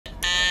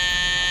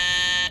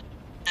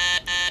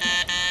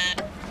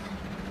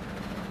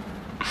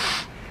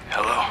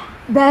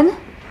Ben?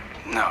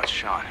 No, it's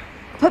Sean.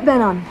 Put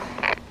Ben on.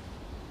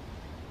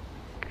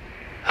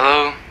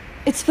 Hello?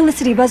 It's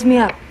Felicity, buzz me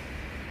up.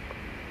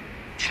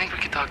 Do you think we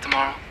could talk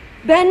tomorrow?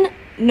 Ben,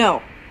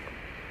 no.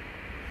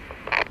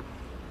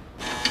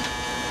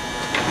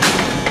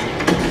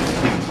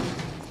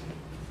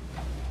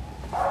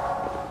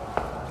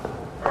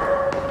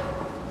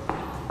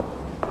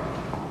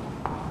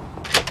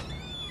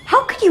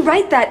 How could you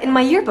write that in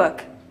my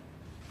yearbook?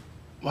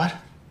 What?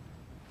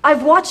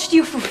 I've watched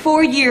you for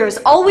 4 years,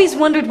 always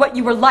wondered what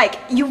you were like.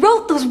 You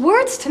wrote those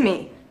words to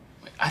me.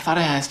 I thought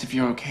I asked if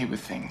you're okay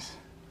with things.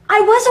 I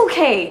was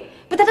okay,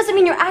 but that doesn't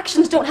mean your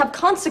actions don't have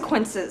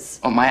consequences.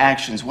 Oh, my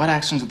actions? What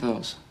actions are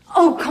those?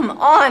 Oh, come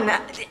on.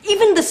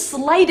 Even the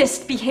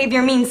slightest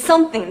behavior means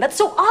something. That's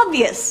so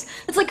obvious.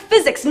 It's like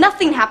physics.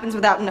 Nothing happens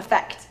without an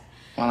effect.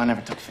 Well, I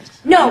never took physics.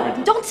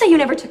 No, don't say you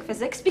never took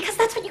physics, because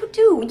that's what you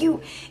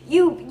do.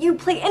 You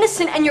play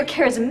innocent and you're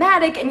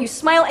charismatic and you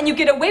smile and you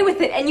get away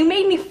with it and you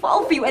made me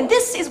fall for you, and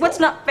this is what's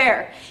not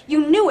fair.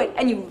 You knew it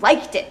and you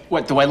liked it.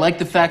 What, do I like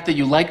the fact that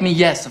you like me?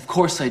 Yes, of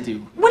course I do.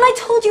 When I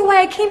told you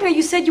why I came here,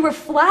 you said you were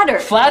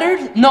flattered.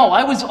 Flattered? No,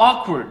 I was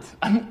awkward.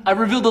 I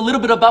revealed a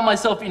little bit about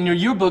myself in your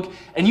yearbook,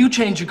 and you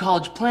changed your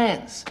college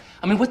plans.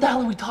 I mean, what the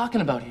hell are we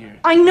talking about here?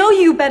 I know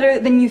you better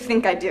than you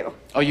think I do.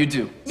 Oh, you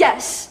do?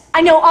 Yes,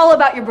 I know all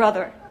about your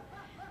brother.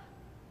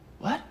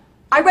 What?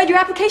 I read your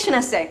application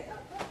essay.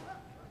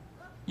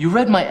 You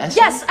read my essay?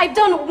 Yes, I've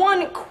done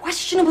one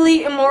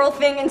questionably immoral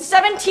thing in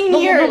 17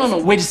 years. No,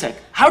 wait a sec.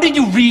 How did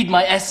you read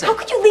my essay? How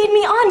could you lead me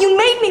on? You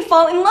made me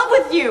fall in love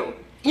with you.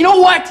 You know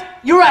what?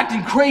 You're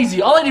acting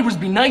crazy. All I did was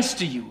be nice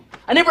to you.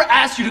 I never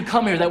asked you to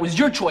come here. That was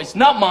your choice,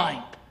 not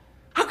mine.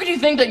 How could you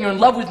think that you're in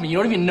love with me? You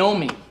don't even know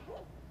me.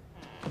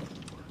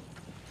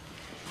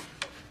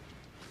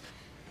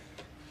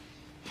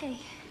 Hey.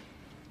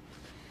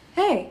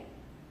 Hey.